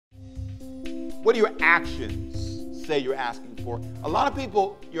What do your actions say you're asking for? A lot of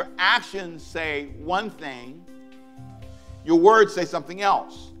people, your actions say one thing, your words say something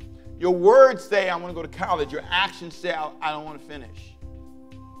else. Your words say, I want to go to college. Your actions say, I don't want to finish.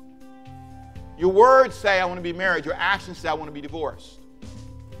 Your words say, I want to be married. Your actions say, I want to be divorced.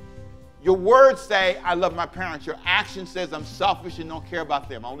 Your words say, I love my parents. Your action says, I'm selfish and don't care about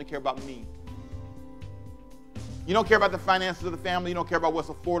them. I only care about me. You don't care about the finances of the family. You don't care about what's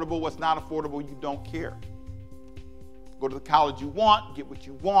affordable, what's not affordable. You don't care. Go to the college you want, get what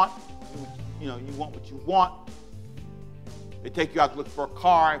you want. You want what you want. They take you out to look for a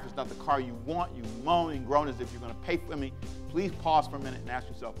car. If it's not the car you want, you moan and groan as if you're going to pay for it. I mean, please pause for a minute and ask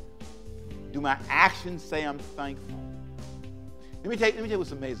yourself, do my actions say I'm thankful? Let me tell you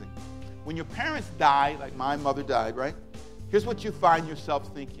what's amazing. When your parents die, like my mother died, right? Here's what you find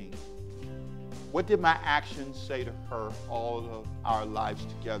yourself thinking. What did my actions say to her all of our lives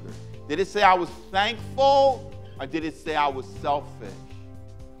together? Did it say I was thankful, or did it say I was selfish?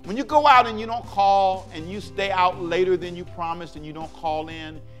 When you go out and you don't call and you stay out later than you promised and you don't call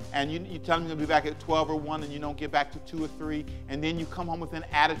in and you tell them you're going to be back at 12 or 1 and you don't get back to 2 or 3, and then you come home with an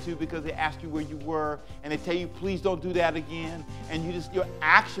attitude because they asked you where you were and they tell you, please don't do that again, and your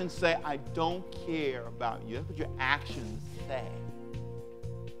actions say, I don't care about you. That's what your actions say.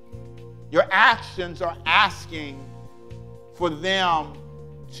 Your actions are asking for them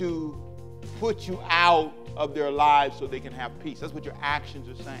to put you out of their lives so they can have peace. That's what your actions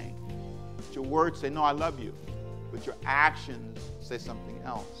are saying. But your words say, no, I love you. But your actions say something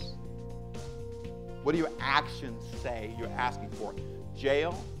else. What do your actions say you're asking for?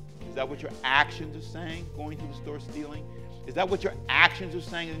 Jail? Is that what your actions are saying? Going to the store stealing? Is that what your actions are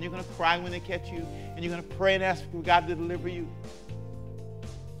saying? And you're going to cry when they catch you? And you're going to pray and ask for God to deliver you?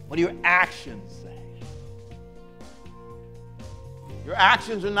 What do your actions say? Your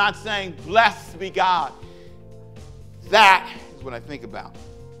actions are not saying, blessed be God. That is what I think about.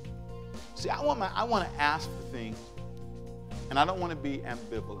 See, I want to ask for things, and I don't want to be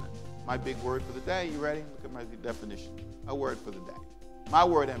ambivalent. My big word for the day, you ready? Look at my definition. A word for the day. My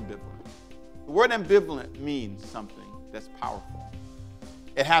word, ambivalent. The word ambivalent means something that's powerful.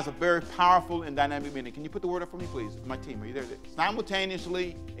 It has a very powerful and dynamic meaning. Can you put the word up for me, please? My team, are you there?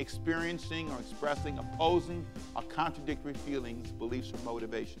 Simultaneously experiencing or expressing opposing or contradictory feelings, beliefs, or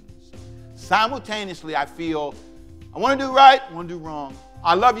motivations. Simultaneously, I feel I want to do right, I want to do wrong.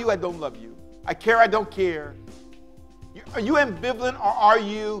 I love you, I don't love you. I care, I don't care. Are you ambivalent or are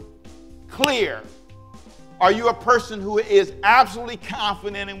you clear? Are you a person who is absolutely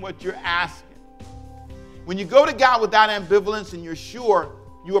confident in what you're asking? When you go to God without ambivalence and you're sure,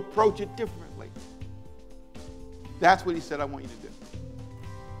 you approach it differently. That's what he said I want you to do.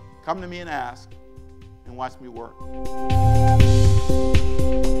 Come to me and ask and watch me work.